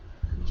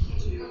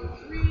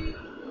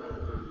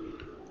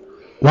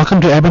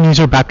Welcome to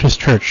Ebenezer Baptist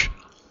Church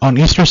on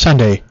Easter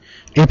Sunday,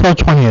 April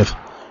 20th,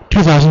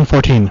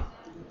 2014.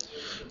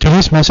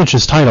 Today's message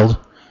is titled,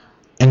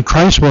 "And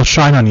Christ Will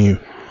Shine on You"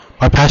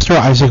 by Pastor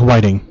Isaac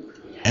Whiting,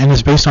 and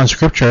is based on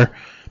Scripture,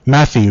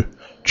 Matthew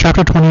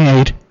chapter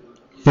 28,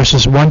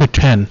 verses 1 to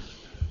 10.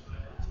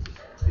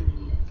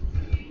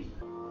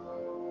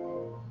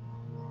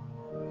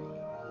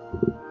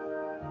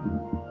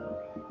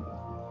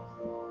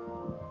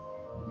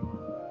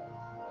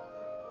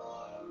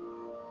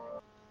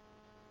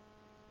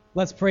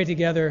 Let's pray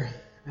together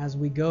as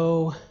we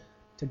go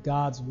to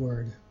God's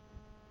Word.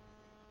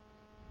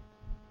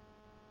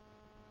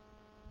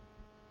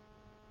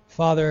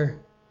 Father,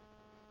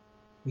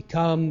 we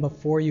come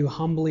before you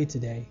humbly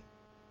today.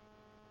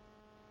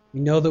 We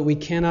know that we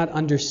cannot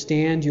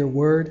understand your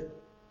Word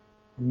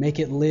or make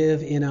it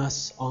live in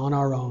us on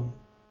our own.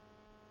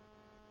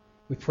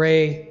 We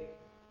pray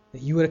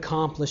that you would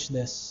accomplish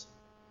this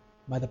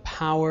by the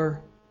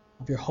power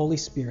of your Holy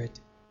Spirit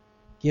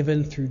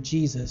given through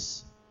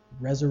Jesus'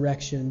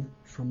 resurrection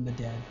from the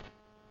dead.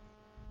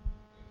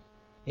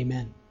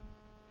 Amen.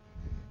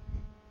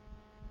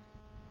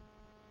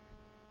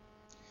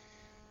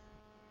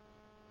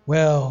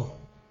 Well,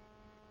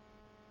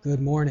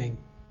 good morning.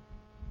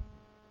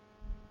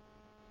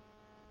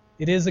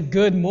 It is a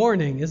good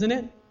morning, isn't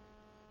it?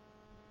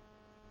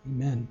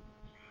 Amen.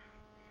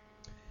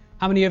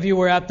 How many of you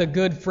were at the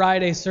Good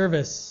Friday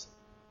service?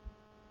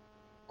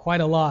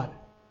 Quite a lot.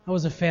 That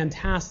was a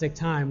fantastic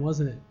time,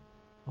 wasn't it?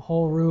 The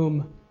whole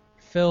room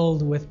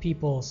filled with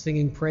people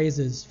singing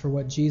praises for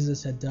what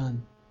Jesus had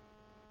done,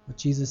 what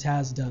Jesus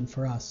has done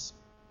for us.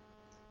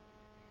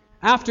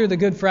 After the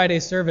Good Friday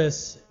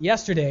service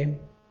yesterday,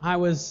 I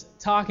was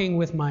talking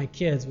with my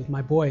kids, with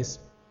my boys,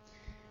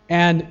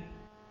 and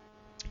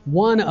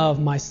one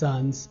of my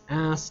sons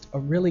asked a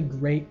really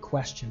great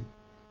question.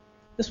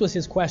 This was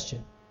his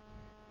question.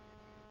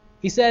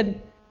 He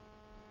said,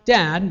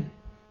 "Dad,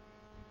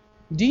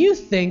 do you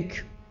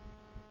think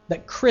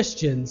that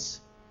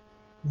Christians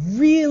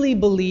really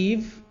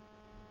believe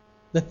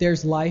that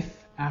there's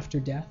life after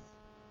death?"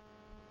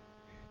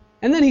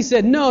 And then he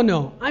said,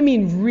 No, I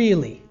mean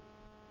really.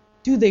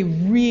 Do they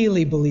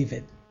really believe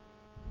it?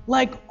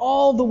 Like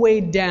all the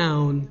way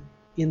down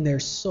in their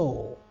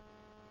soul?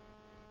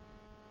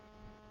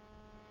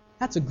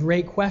 That's a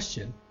great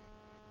question.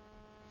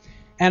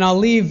 And I'll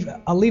leave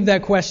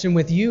that question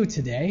with you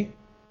today,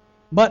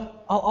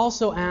 but I'll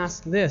also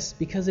ask this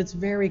because it's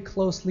very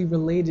closely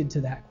related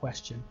to that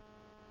question.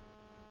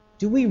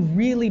 Do we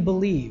really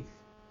believe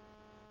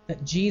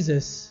that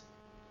Jesus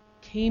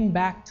came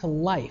back to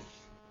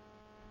life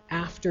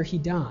after he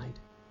died?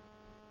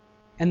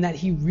 And that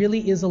he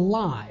really is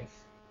alive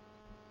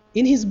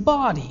in his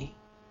body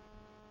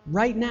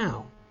right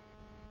now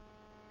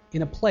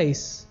in a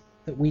place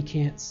that we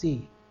can't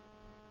see?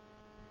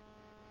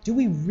 Do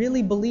we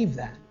really believe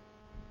that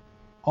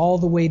all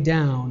the way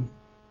down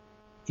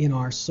in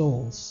our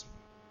souls?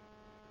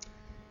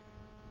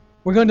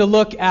 We're going to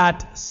look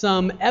at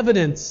some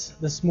evidence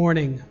this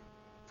morning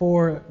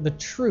for the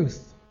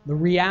truth, the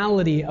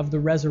reality of the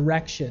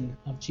resurrection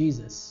of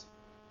Jesus.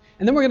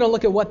 And then we're going to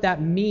look at what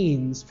that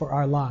means for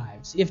our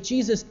lives. If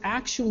Jesus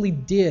actually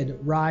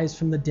did rise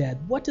from the dead,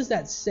 what does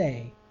that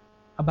say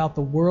about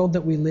the world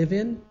that we live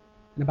in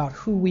and about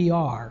who we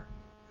are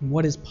and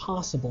what is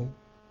possible?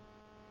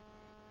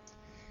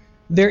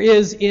 There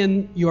is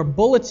in your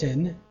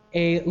bulletin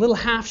a little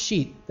half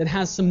sheet that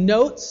has some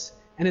notes,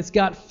 and it's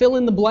got fill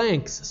in the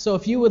blanks. So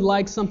if you would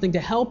like something to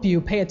help you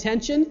pay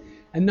attention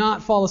and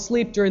not fall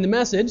asleep during the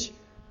message,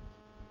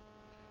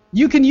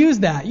 you can use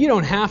that. You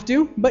don't have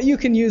to, but you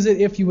can use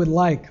it if you would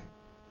like.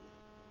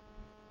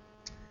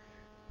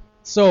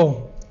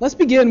 So let's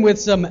begin with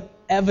some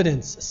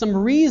evidence, some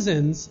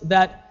reasons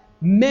that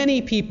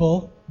many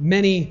people,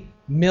 many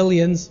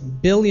millions,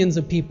 billions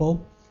of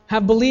people,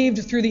 have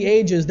believed through the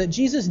ages that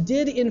Jesus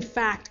did in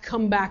fact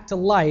come back to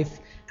life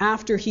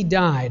after he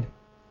died,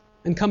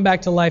 and come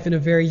back to life in a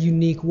very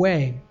unique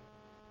way.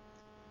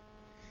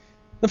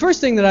 The first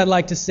thing that I'd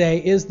like to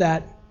say is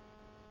that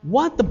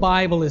what the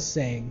Bible is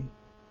saying,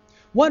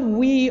 what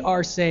we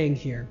are saying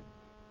here,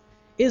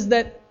 is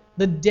that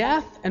the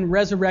death and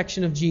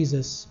resurrection of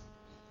Jesus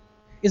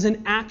is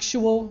an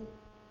actual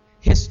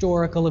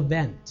historical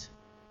event.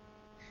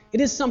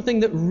 It is something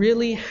that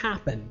really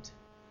happened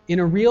in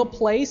a real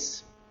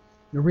place,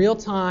 in a real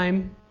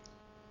time,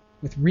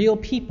 with real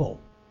people.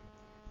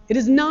 It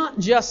is not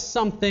just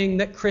something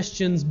that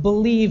Christians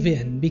believe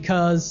in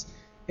because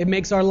it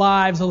makes our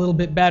lives a little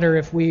bit better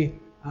if we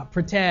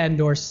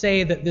pretend or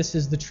say that this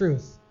is the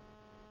truth.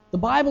 The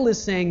Bible is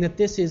saying that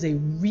this is a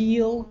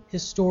real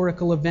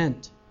historical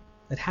event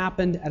that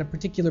happened at a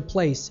particular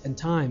place and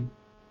time.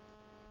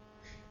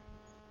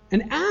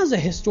 And as a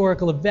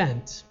historical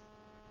event,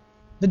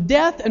 the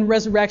death and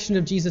resurrection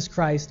of Jesus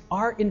Christ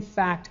are in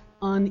fact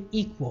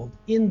unequaled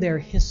in their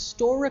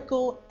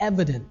historical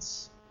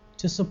evidence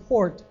to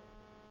support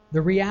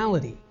the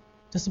reality,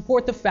 to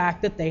support the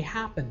fact that they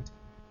happened.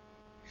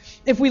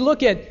 If we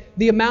look at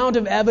the amount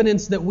of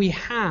evidence that we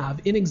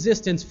have in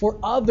existence for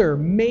other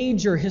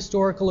major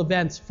historical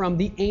events from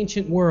the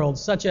ancient world,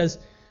 such as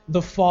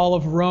the fall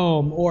of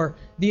Rome or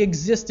the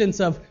existence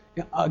of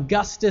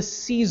Augustus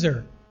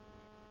Caesar,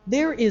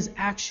 there is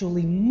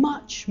actually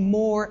much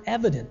more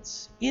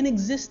evidence in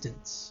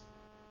existence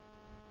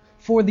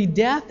for the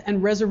death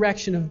and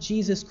resurrection of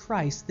Jesus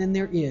Christ than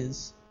there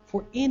is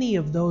for any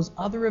of those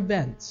other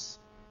events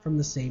from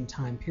the same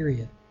time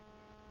period.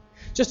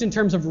 Just in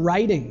terms of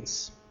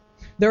writings,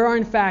 there are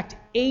in fact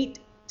 8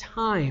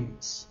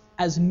 times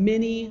as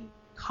many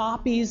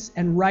copies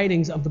and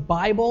writings of the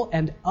Bible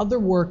and other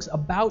works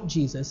about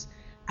Jesus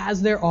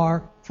as there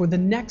are for the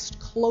next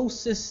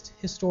closest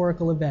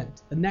historical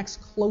event, the next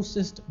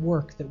closest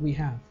work that we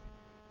have.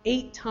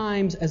 8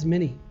 times as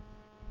many.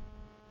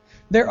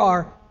 There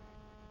are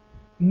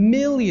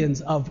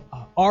millions of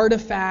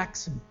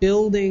artifacts,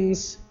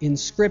 buildings,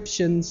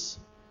 inscriptions.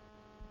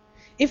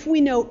 If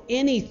we know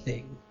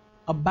anything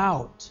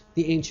about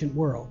the ancient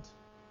world,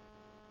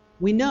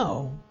 we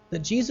know that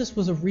Jesus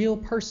was a real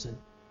person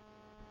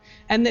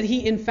and that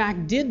he in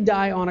fact did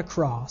die on a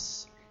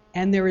cross,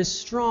 and there is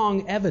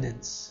strong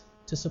evidence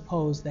to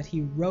suppose that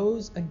he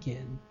rose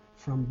again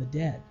from the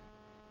dead.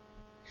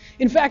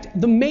 In fact,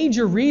 the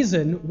major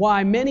reason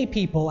why many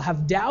people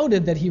have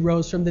doubted that he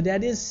rose from the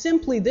dead is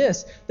simply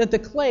this, that the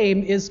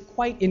claim is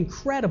quite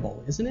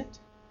incredible, isn't it?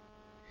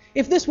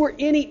 If this were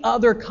any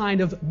other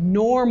kind of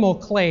normal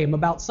claim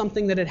about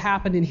something that had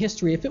happened in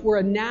history, if it were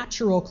a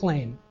natural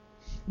claim,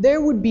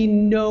 there would be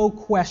no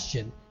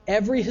question.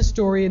 Every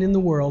historian in the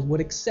world would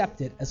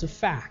accept it as a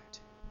fact.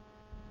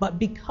 But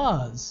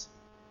because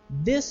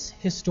this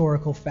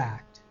historical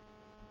fact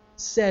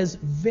says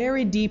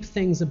very deep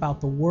things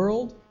about the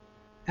world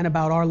and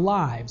about our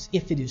lives,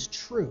 if it is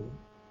true,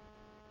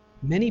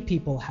 many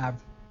people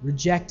have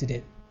rejected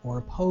it or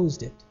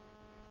opposed it.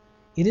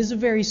 It is a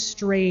very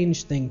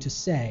strange thing to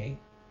say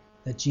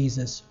that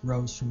Jesus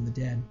rose from the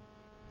dead.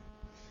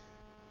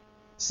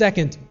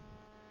 Second,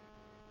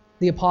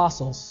 the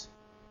apostles,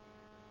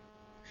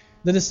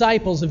 the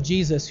disciples of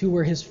Jesus who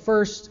were his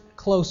first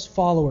close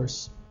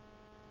followers.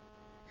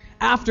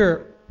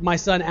 After my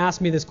son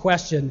asked me this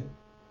question,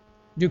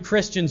 do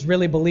Christians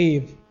really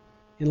believe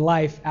in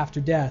life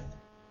after death?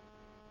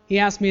 He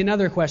asked me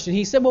another question.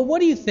 He said, well, what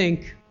do you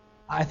think?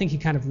 I think he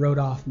kind of wrote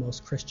off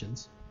most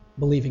Christians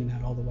believing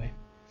that all the way.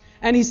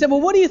 And he said,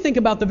 well, what do you think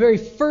about the very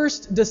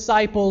first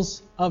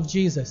disciples of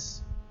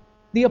Jesus,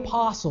 the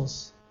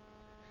apostles?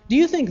 Do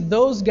you think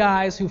those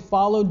guys who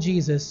followed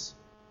Jesus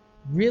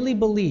really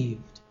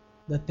believed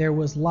that there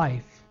was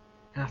life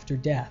after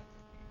death?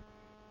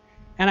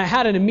 And I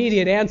had an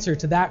immediate answer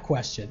to that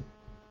question.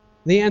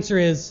 The answer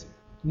is,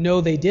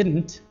 no, they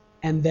didn't,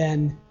 and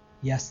then,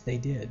 yes, they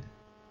did.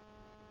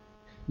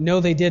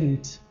 No, they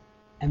didn't,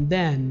 and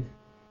then,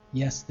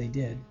 yes, they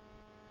did.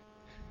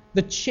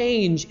 The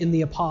change in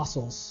the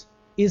apostles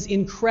is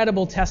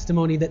incredible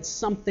testimony that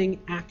something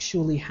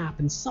actually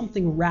happened,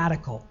 something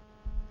radical.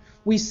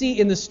 We see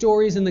in the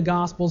stories in the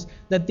Gospels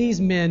that these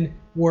men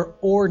were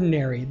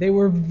ordinary. They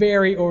were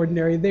very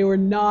ordinary. They were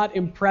not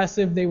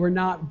impressive. They were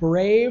not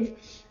brave.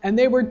 And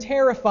they were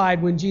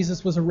terrified when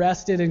Jesus was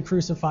arrested and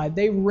crucified.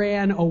 They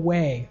ran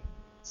away,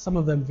 some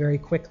of them very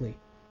quickly.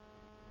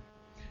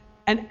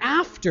 And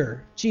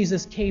after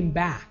Jesus came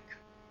back,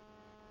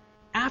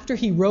 after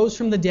he rose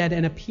from the dead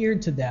and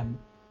appeared to them,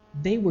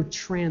 they were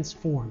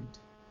transformed.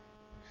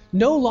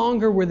 No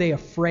longer were they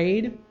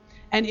afraid,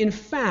 and in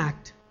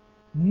fact,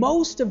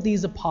 most of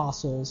these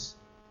apostles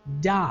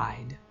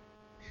died.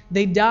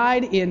 They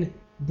died in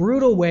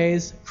brutal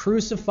ways,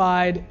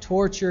 crucified,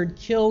 tortured,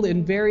 killed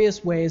in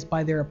various ways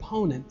by their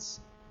opponents.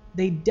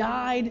 They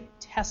died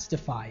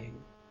testifying,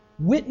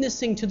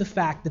 witnessing to the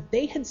fact that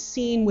they had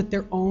seen with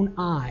their own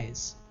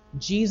eyes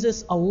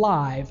Jesus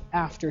alive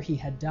after he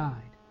had died.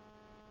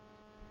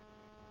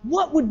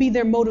 What would be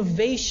their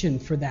motivation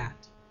for that?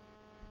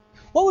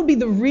 What would be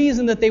the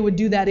reason that they would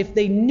do that if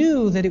they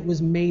knew that it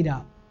was made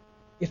up?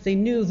 If they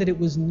knew that it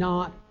was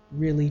not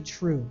really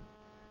true?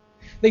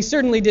 They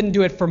certainly didn't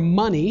do it for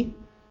money.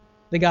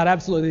 They got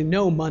absolutely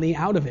no money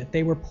out of it.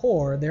 They were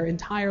poor their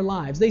entire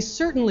lives. They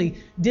certainly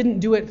didn't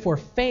do it for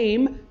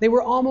fame. They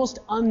were almost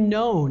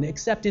unknown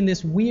except in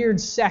this weird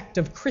sect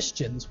of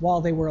Christians while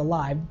they were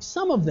alive.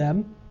 Some of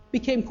them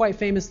became quite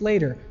famous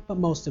later, but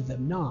most of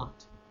them not.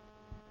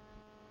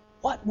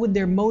 What would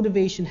their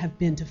motivation have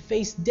been to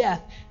face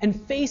death and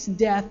face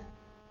death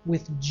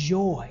with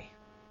joy?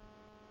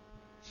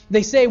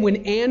 They say when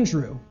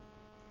Andrew,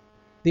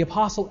 the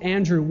apostle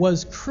Andrew,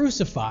 was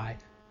crucified,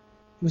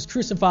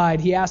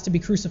 he asked to be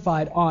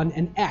crucified on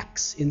an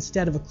X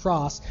instead of a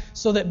cross,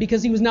 so that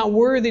because he was not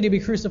worthy to be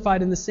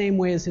crucified in the same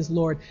way as his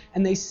Lord.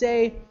 And they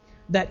say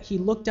that he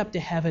looked up to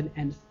heaven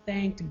and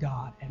thanked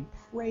God and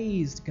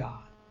praised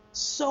God,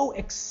 so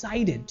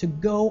excited to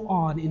go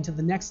on into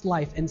the next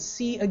life and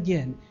see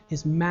again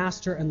his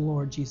Master and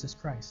Lord Jesus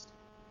Christ.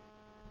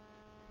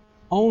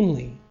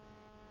 Only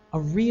a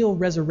real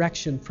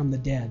resurrection from the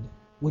dead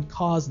would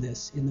cause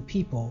this in the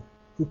people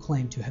who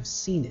claim to have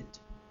seen it.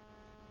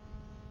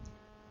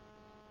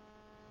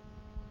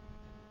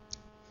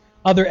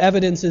 Other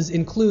evidences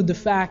include the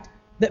fact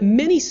that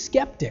many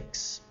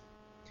skeptics,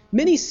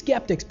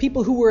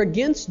 people who were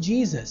against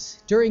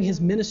Jesus during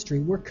his ministry,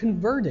 were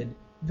converted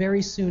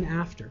very soon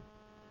after.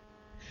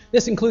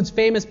 This includes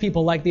famous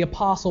people like the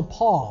Apostle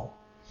Paul,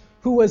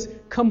 who was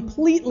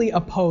completely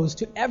opposed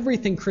to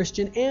everything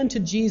Christian and to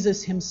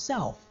Jesus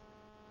himself.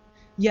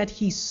 Yet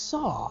he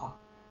saw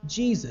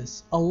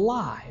Jesus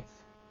alive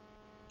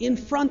in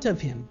front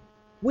of him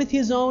with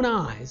his own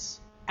eyes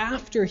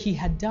after he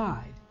had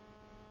died.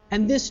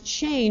 And this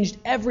changed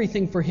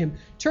everything for him,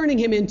 turning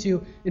him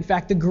into, in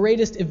fact, the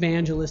greatest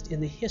evangelist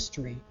in the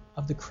history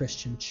of the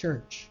Christian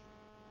church.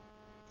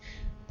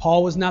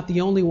 Paul was not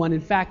the only one. In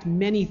fact,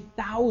 many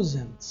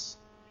thousands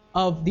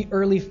of the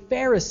early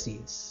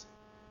Pharisees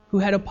who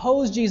had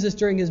opposed Jesus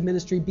during his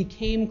ministry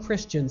became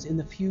Christians in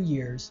the few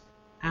years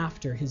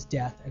after his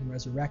death and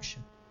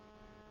resurrection.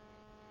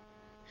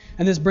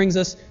 And this brings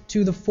us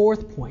to the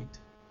fourth point,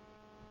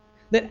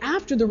 that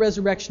after the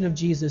resurrection of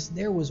Jesus,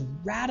 there was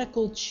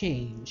radical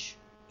change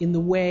in the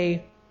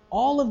way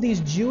all of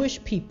these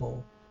Jewish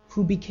people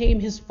who became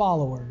his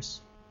followers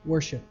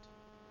worshiped.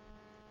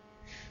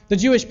 The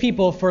Jewish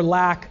people, for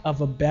lack of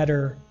a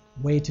better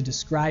way to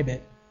describe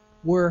it,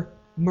 were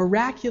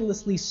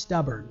miraculously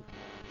stubborn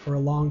for a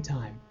long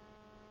time.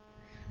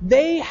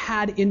 They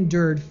had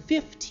endured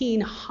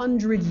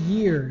 1,500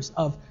 years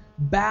of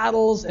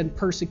battles and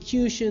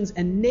persecutions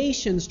and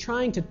nations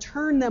trying to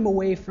turn them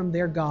away from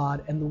their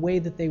God and the way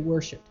that they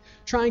worshiped,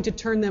 trying to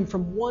turn them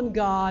from one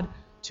God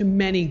to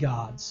many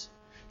gods,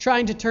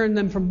 trying to turn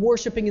them from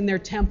worshiping in their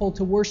temple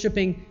to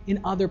worshiping in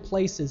other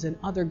places and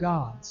other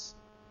gods.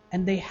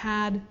 And they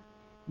had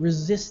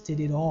resisted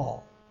it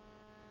all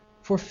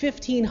for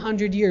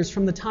 1,500 years,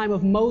 from the time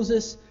of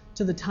Moses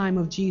to the time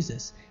of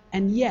Jesus.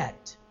 And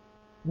yet,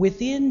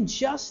 within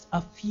just a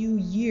few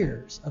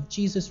years of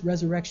Jesus'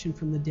 resurrection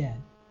from the dead,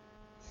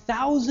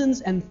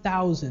 thousands and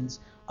thousands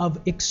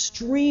of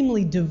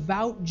extremely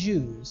devout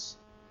Jews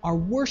are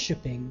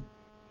worshiping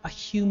a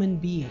human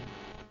being.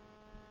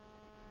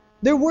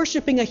 They're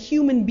worshiping a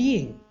human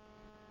being.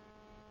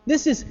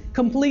 This is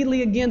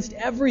completely against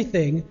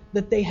everything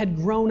that they had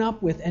grown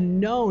up with and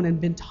known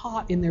and been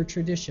taught in their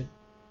tradition.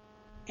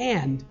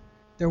 And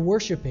they're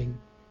worshiping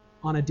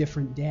on a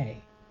different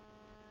day.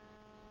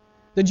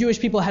 The Jewish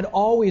people had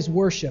always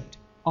worshipped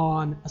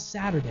on a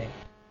Saturday,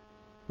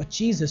 but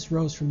Jesus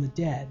rose from the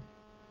dead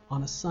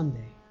on a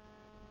Sunday.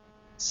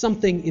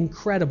 Something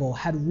incredible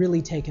had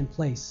really taken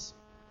place.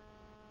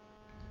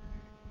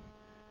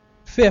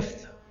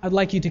 Fifth, I'd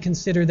like you to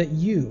consider that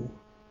you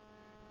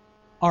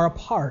are a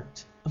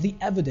part of the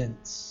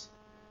evidence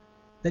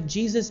that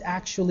Jesus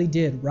actually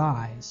did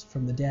rise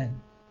from the dead.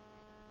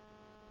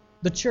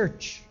 The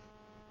church.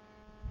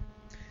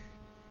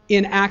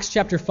 In Acts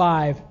chapter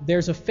 5,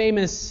 there's a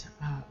famous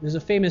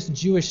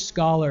Jewish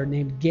scholar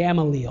named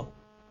Gamaliel.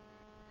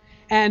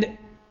 And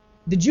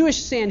the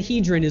Jewish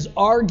Sanhedrin is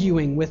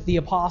arguing with the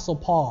Apostle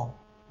Paul,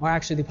 or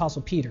actually the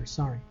Apostle Peter,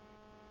 sorry.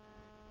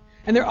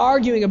 And they're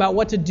arguing about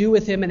what to do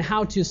with him and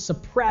how to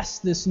suppress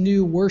this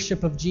new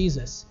worship of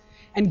Jesus.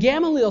 And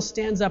Gamaliel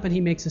stands up and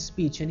he makes a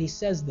speech, and he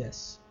says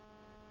this.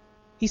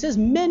 He says,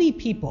 many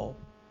people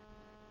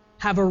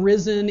have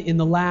arisen in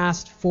the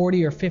last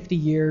 40 or 50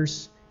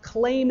 years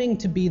claiming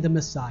to be the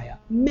Messiah.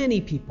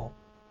 Many people.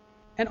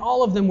 And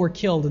all of them were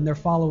killed and their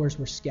followers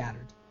were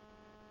scattered.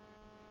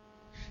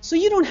 So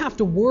you don't have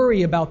to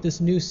worry about this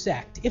new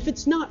sect if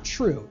it's not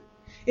true.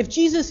 If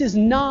Jesus is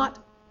not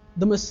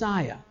the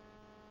Messiah,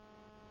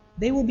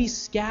 they will be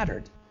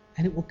scattered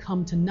and it will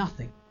come to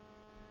nothing.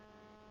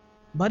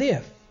 But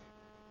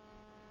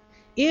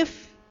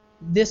if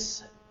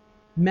this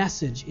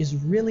message is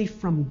really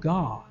from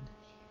God,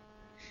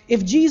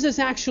 if Jesus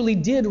actually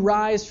did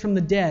rise from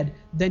the dead,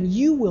 then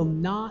you will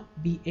not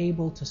be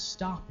able to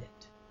stop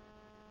it.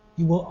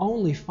 You will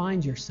only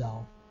find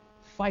yourself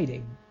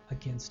fighting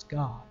against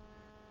God.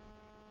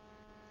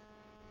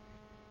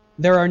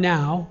 There are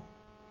now,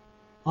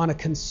 on a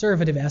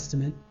conservative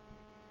estimate,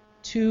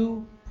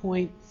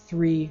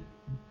 2.3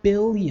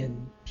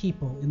 billion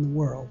people in the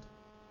world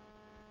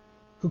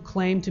who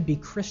claim to be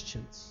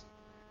Christians,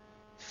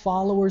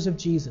 followers of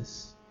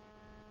Jesus.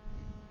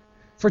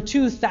 For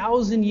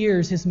 2,000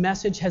 years, his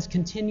message has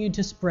continued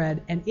to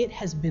spread, and it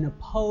has been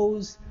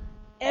opposed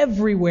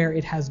everywhere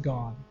it has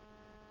gone.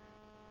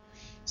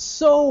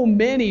 So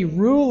many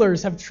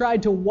rulers have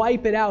tried to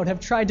wipe it out, have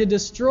tried to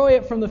destroy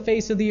it from the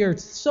face of the earth.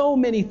 So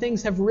many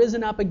things have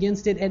risen up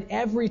against it, and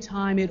every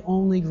time it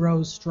only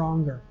grows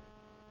stronger.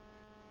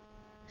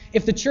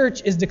 If the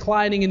church is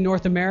declining in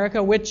North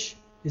America, which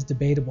is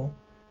debatable,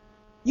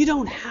 you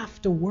don't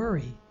have to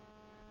worry.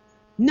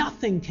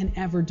 Nothing can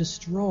ever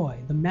destroy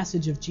the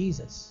message of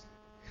Jesus,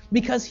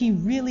 because he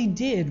really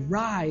did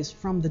rise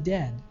from the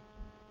dead.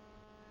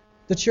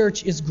 The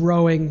church is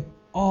growing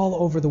all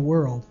over the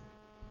world.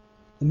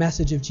 The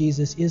message of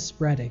Jesus is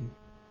spreading,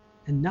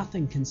 and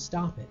nothing can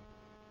stop it.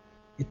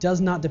 It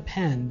does not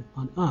depend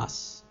on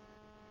us.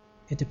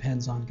 It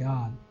depends on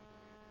God.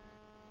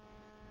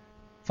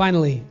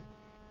 Finally,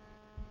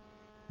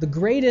 the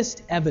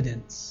greatest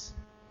evidence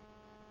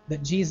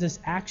that Jesus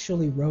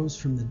actually rose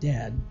from the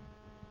dead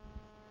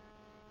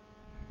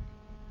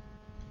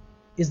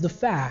is the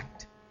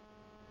fact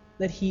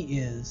that he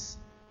is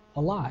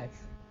alive.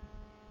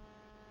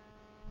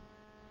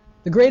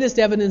 The greatest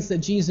evidence that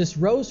Jesus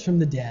rose from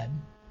the dead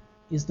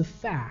is the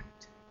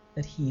fact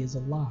that he is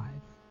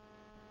alive.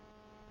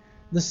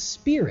 The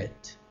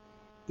Spirit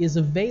is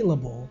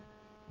available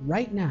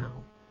right now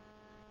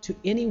to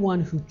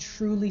anyone who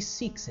truly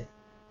seeks it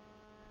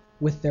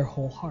with their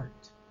whole heart.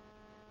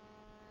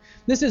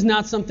 This is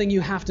not something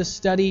you have to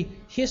study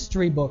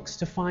history books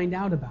to find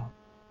out about.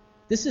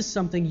 This is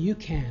something you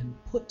can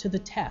put to the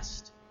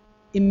test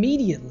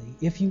immediately,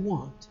 if you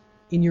want,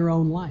 in your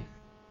own life.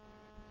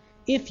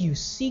 If you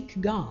seek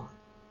God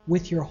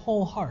with your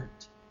whole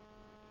heart,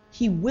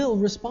 he will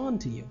respond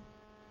to you.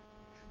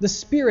 The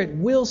Spirit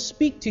will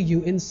speak to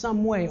you in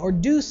some way or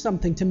do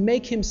something to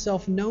make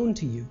himself known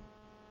to you.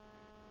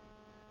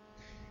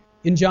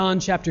 In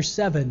John chapter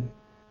 7,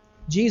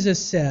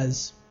 Jesus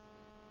says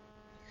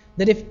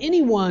that if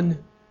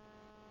anyone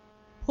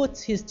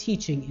puts his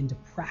teaching into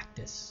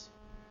practice,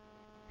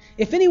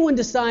 if anyone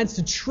decides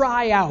to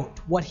try out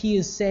what he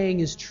is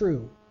saying is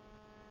true,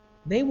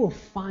 they will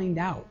find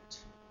out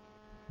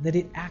that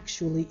it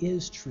actually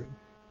is true.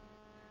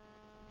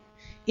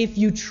 If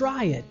you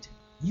try it,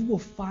 you will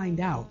find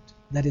out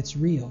that it's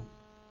real,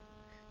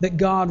 that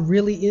God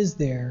really is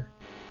there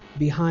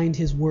behind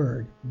his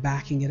word,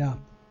 backing it up.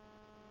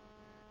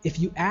 If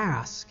you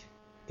ask,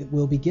 it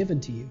will be given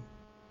to you.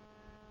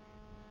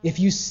 If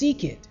you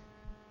seek it,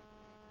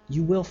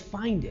 you will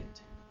find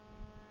it.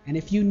 And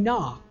if you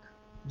knock,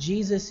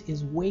 Jesus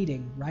is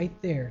waiting right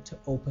there to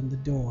open the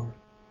door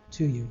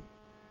to you.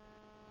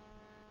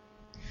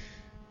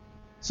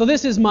 So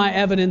this is my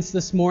evidence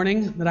this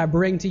morning that I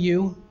bring to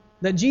you,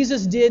 that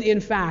Jesus did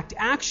in fact,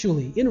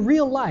 actually, in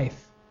real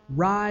life,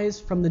 rise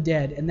from the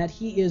dead, and that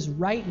he is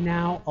right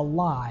now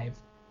alive,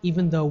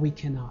 even though we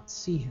cannot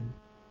see him.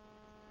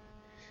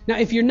 Now,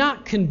 if you're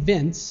not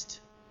convinced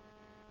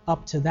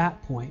up to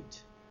that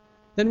point,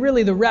 then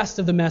really the rest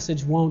of the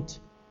message won't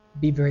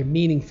be very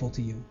meaningful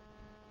to you.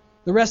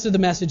 The rest of the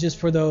message is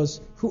for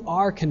those who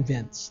are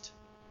convinced,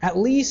 at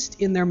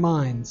least in their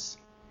minds,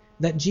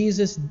 that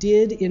Jesus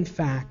did in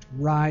fact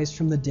rise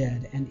from the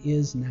dead and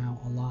is now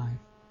alive.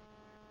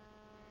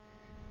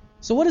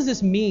 So what does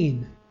this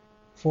mean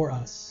for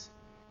us?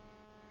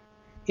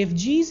 If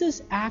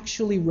Jesus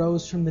actually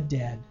rose from the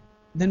dead,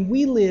 then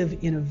we live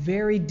in a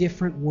very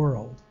different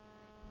world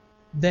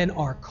than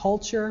our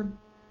culture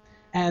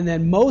and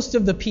than most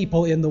of the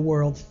people in the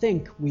world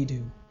think we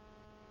do.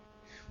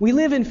 We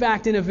live, in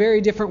fact, in a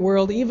very different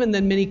world even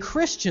than many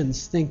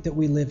Christians think that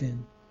we live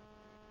in.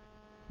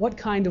 What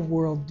kind of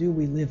world do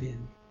we live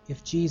in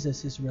if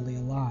Jesus is really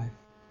alive?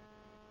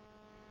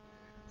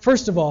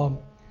 First of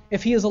all,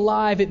 if he is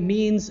alive, it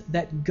means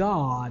that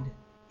God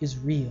is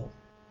real.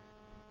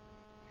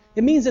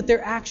 It means that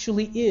there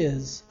actually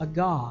is a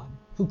God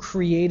who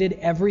created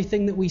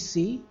everything that we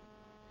see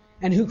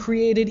and who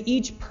created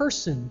each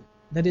person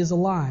that is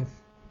alive.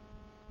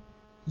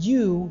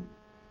 You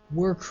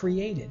were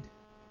created.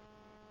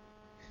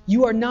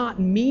 You are not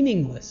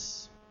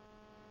meaningless.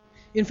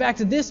 In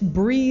fact, this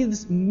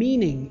breathes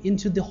meaning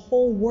into the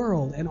whole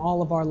world and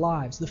all of our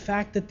lives, the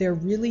fact that there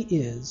really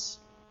is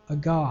a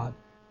God.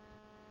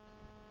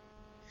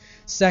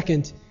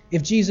 Second,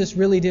 if Jesus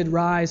really did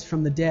rise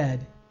from the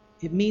dead,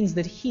 it means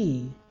that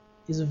he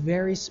is a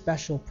very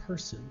special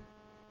person.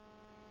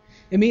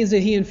 It means that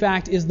he, in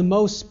fact, is the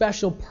most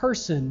special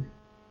person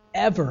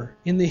ever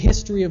in the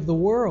history of the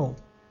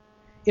world.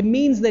 It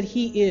means that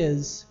he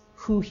is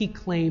who he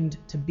claimed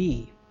to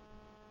be.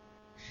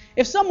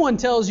 If someone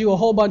tells you a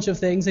whole bunch of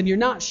things and you're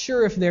not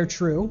sure if they're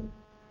true,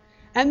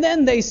 and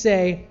then they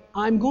say,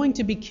 I'm going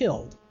to be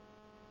killed,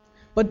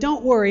 but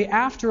don't worry,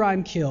 after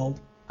I'm killed,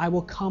 I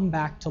will come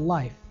back to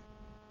life.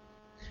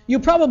 You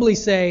probably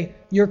say,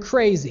 you're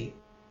crazy.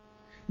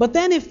 But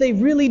then if they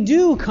really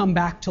do come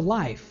back to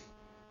life,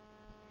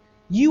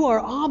 you are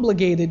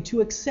obligated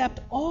to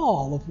accept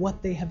all of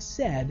what they have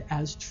said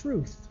as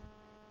truth.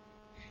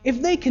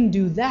 If they can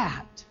do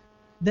that,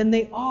 then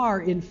they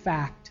are, in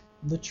fact,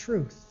 the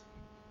truth.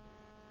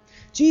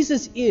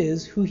 Jesus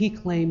is who he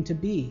claimed to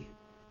be,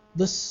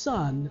 the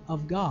Son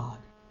of God.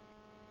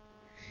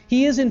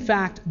 He is, in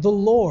fact, the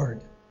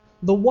Lord,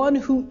 the one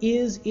who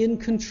is in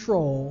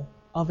control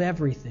of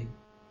everything.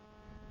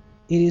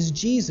 It is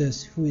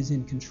Jesus who is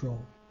in control,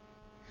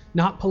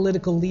 not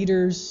political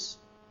leaders,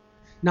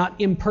 not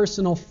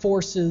impersonal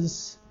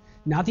forces,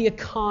 not the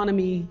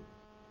economy,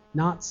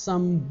 not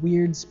some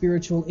weird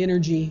spiritual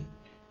energy.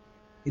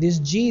 It is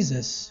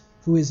Jesus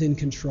who is in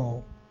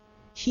control.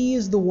 He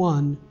is the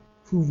one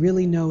who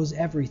really knows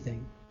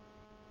everything.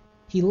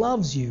 He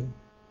loves you,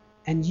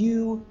 and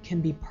you can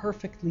be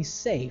perfectly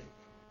safe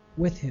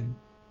with him.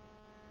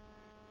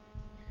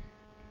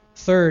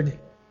 Third,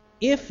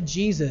 if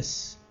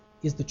Jesus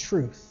is the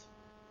truth,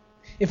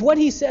 if what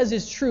he says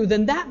is true,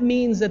 then that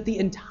means that the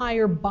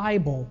entire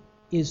Bible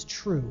is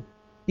true,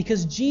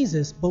 because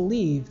Jesus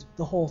believed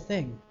the whole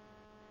thing.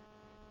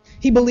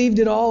 He believed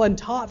it all and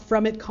taught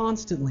from it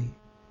constantly.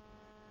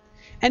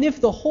 And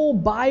if the whole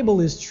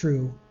Bible is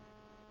true,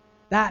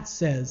 that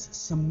says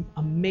some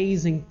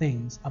amazing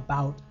things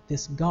about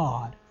this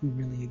God who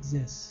really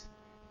exists.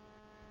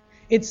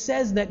 It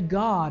says that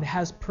God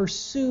has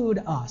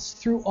pursued us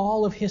through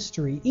all of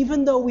history.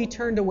 Even though we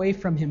turned away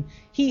from him,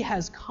 he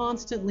has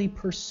constantly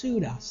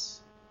pursued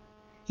us.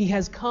 He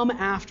has come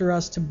after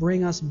us to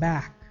bring us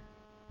back.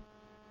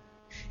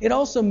 It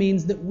also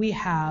means that we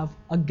have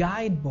a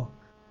guidebook.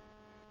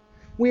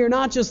 We are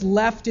not just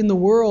left in the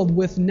world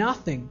with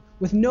nothing,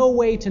 with no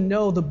way to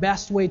know the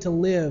best way to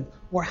live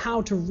or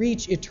how to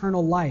reach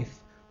eternal life.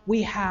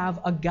 We have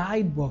a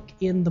guidebook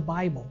in the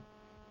Bible.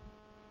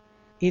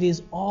 It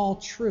is all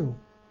true,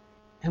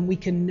 and we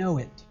can know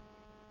it.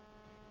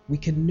 We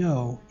can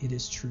know it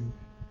is true.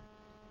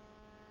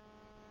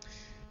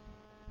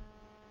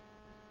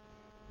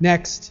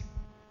 Next,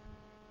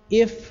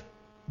 if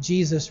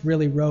Jesus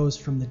really rose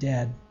from the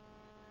dead,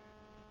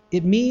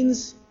 it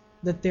means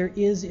that there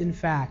is, in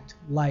fact,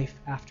 life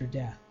after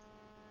death.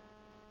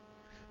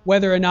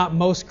 Whether or not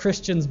most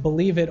Christians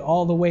believe it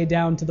all the way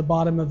down to the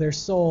bottom of their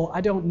soul,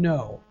 I don't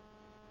know.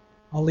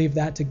 I'll leave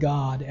that to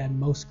God and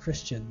most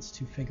Christians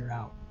to figure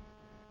out.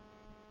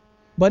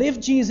 But if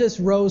Jesus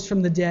rose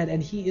from the dead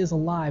and he is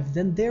alive,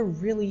 then there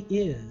really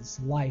is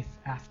life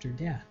after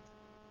death.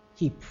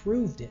 He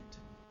proved it.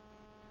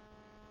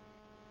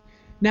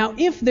 Now,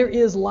 if there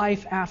is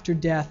life after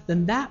death,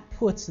 then that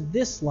puts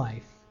this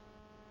life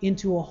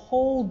into a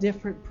whole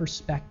different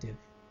perspective.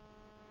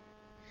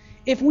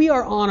 If we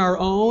are on our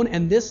own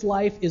and this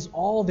life is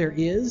all there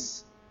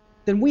is,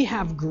 then we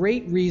have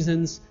great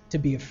reasons to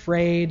be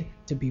afraid,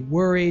 to be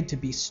worried, to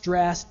be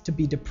stressed, to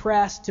be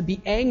depressed, to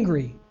be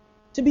angry,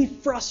 to be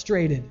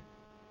frustrated.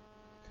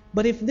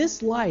 But if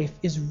this life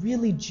is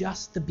really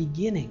just the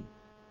beginning,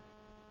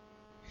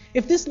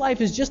 if this life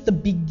is just the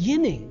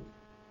beginning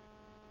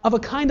of a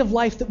kind of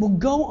life that will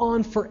go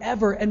on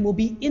forever and will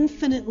be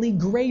infinitely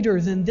greater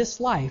than this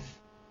life,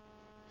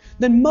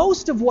 then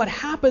most of what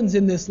happens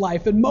in this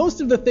life and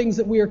most of the things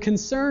that we are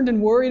concerned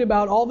and worried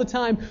about all the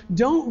time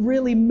don't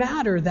really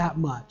matter that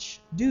much,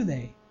 do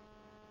they?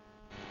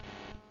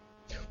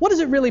 What does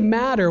it really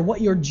matter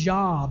what your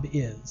job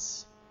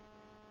is?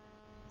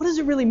 What does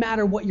it really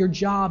matter what your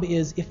job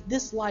is if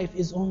this life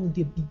is only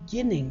the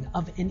beginning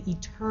of an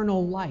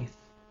eternal life?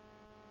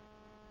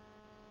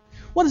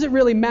 What does it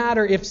really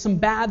matter if some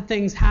bad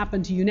things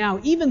happen to you now,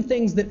 even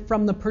things that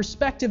from the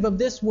perspective of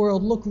this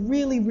world look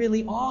really,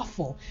 really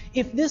awful,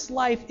 if this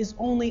life is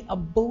only a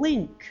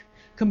blink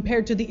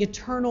compared to the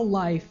eternal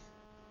life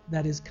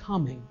that is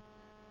coming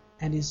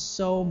and is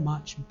so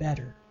much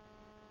better?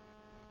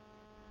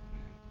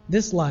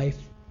 This life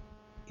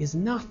is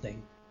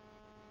nothing.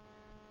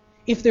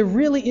 If there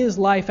really is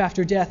life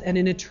after death and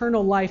an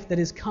eternal life that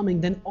is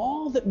coming, then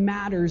all that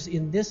matters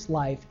in this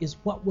life is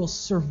what will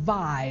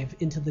survive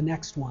into the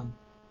next one.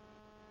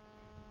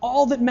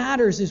 All that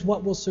matters is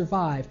what will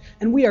survive.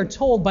 And we are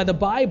told by the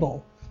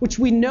Bible, which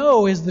we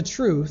know is the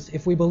truth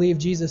if we believe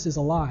Jesus is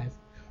alive,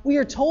 we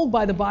are told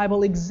by the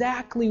Bible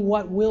exactly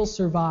what will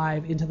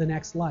survive into the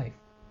next life.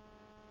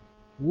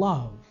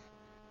 Love.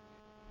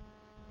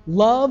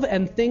 Love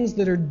and things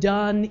that are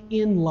done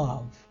in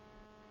love.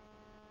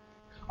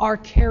 Our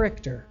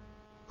character,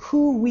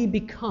 who we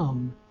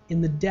become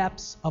in the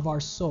depths of our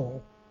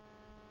soul,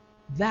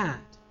 that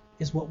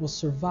is what will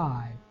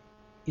survive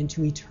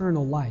into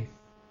eternal life.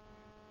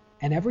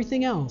 And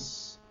everything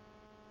else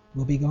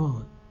will be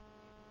gone.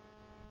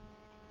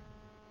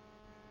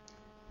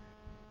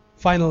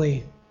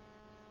 Finally,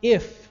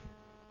 if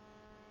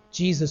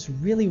Jesus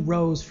really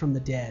rose from the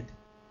dead,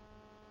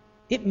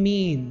 it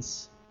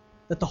means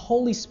that the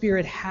Holy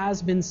Spirit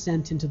has been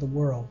sent into the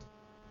world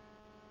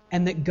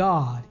and that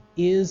God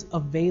is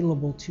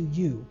available to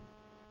you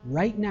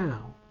right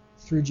now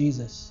through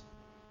Jesus.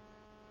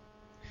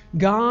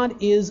 God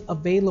is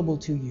available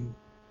to you.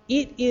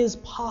 It is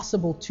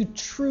possible to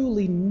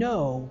truly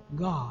know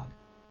God.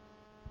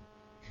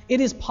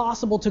 It is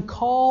possible to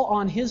call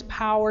on His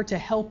power to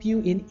help you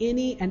in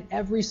any and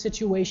every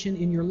situation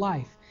in your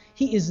life.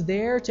 He is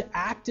there to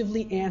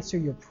actively answer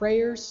your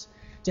prayers,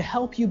 to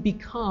help you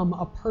become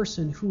a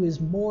person who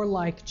is more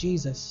like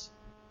Jesus.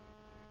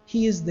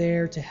 He is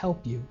there to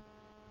help you.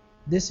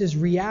 This is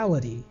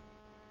reality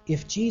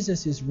if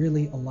Jesus is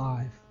really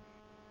alive.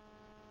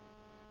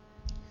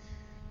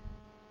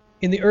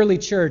 In the early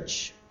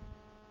church,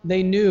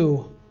 they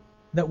knew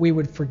that we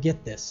would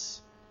forget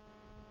this.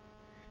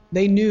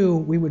 They knew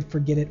we would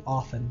forget it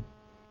often.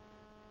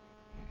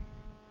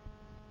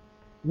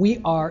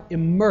 We are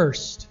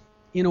immersed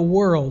in a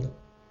world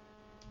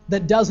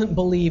that doesn't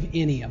believe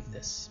any of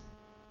this.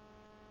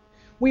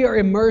 We are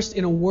immersed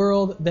in a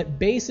world that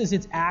bases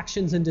its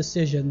actions and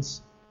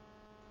decisions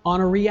on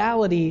a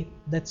reality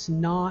that's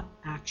not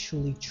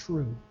actually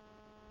true.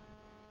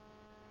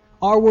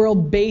 Our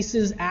world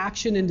bases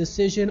action and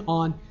decision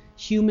on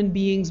human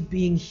beings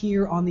being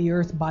here on the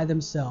earth by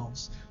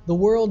themselves. The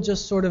world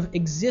just sort of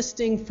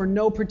existing for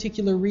no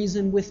particular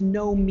reason with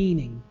no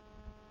meaning.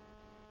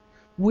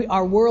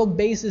 Our world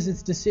bases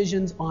its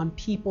decisions on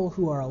people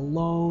who are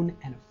alone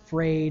and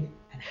afraid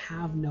and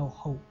have no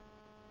hope.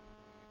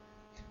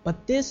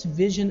 But this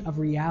vision of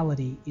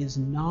reality is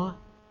not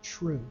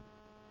true.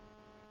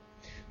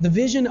 The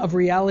vision of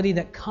reality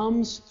that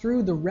comes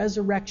through the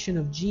resurrection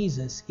of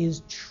Jesus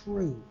is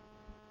true.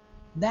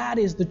 That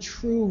is the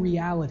true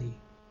reality.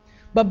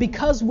 But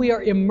because we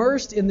are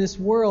immersed in this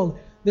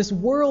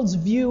world's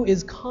view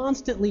is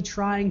constantly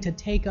trying to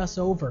take us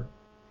over.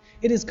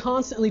 It is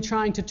constantly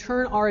trying to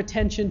turn our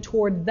attention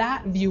toward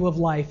that view of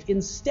life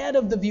instead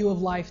of the view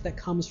of life that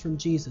comes from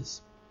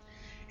Jesus.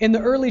 In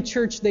the early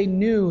church, they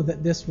knew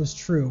that this was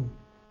true.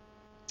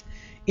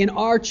 In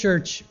our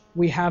church,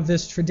 we have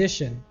this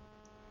tradition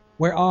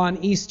where on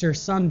Easter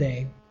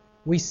Sunday,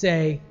 we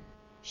say,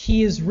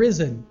 "He is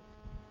risen."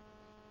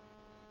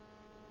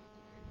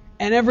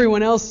 And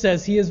everyone else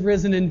says, "He is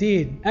risen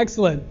indeed."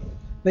 Excellent.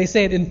 They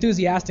say it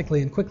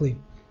enthusiastically and quickly.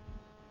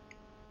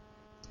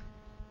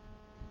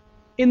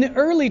 In the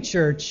early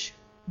church,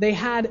 they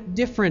had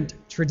different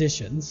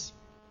traditions.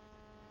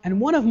 And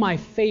one of my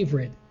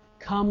favorite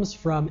comes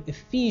from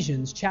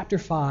Ephesians chapter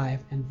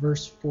 5 and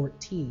verse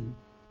 14.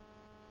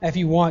 If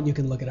you want, you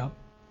can look it up.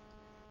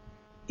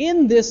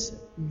 In this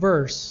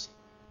verse,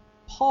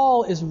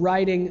 Paul is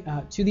writing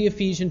to the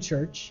Ephesian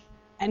church,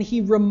 and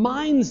he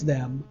reminds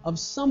them of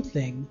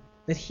something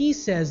that he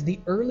says the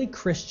early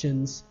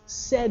Christians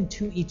said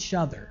to each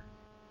other.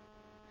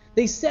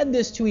 They said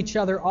this to each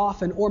other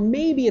often, or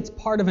maybe it's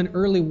part of an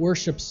early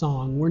worship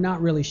song. We're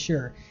not really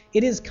sure.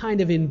 It is kind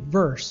of in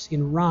verse,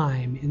 in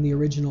rhyme, in the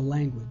original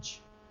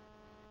language.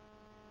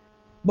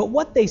 But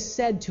what they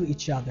said to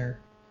each other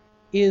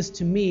is,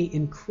 to me,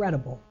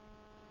 incredible.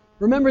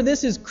 Remember,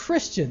 this is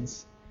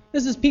Christians.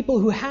 This is people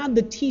who had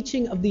the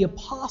teaching of the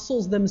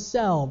apostles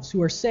themselves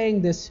who are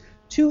saying this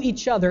to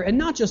each other, and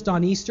not just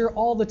on Easter,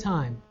 all the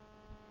time.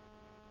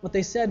 What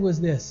they said was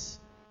this: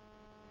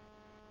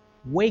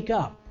 "Wake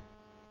up,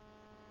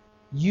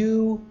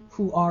 you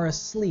who are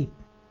asleep,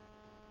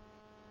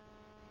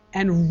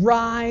 and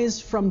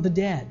rise from the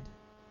dead,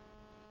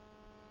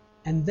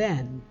 and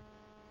then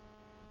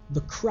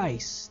the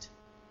Christ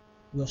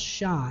will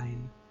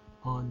shine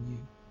on you."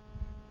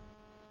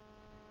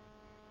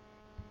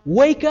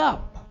 Wake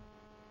up,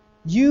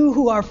 you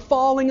who are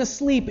falling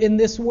asleep in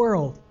this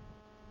world.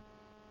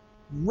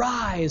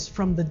 Rise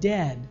from the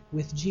dead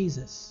with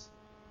Jesus,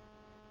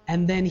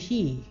 and then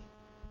He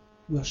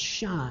will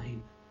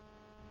shine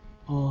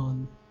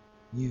on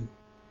you.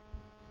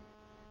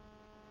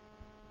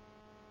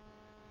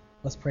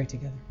 Let's pray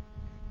together.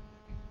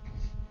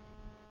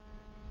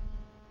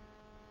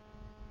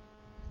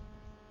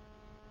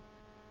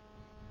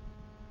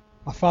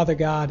 Our Father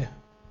God,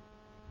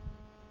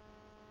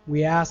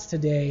 we ask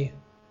today,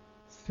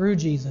 through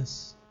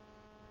Jesus,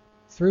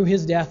 through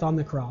His death on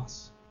the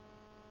cross,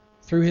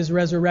 through His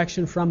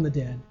resurrection from the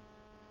dead,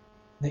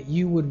 that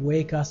You would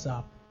wake us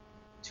up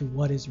to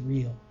what is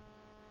real.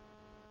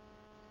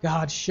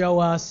 God, show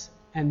us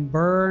and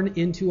burn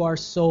into our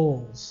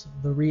souls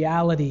the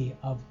reality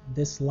of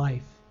this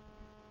life.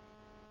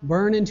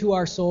 Burn into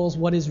our souls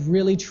what is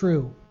really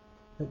true,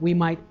 that we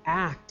might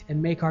act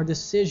and make our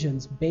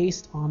decisions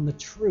based on the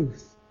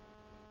truth,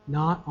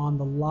 not on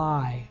the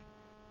lie.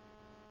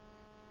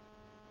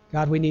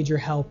 God, we need Your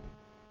help.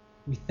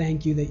 We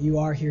thank You that You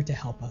are here to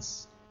help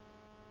us.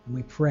 And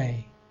we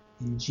pray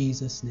in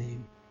Jesus'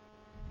 name.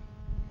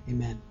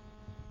 Amen.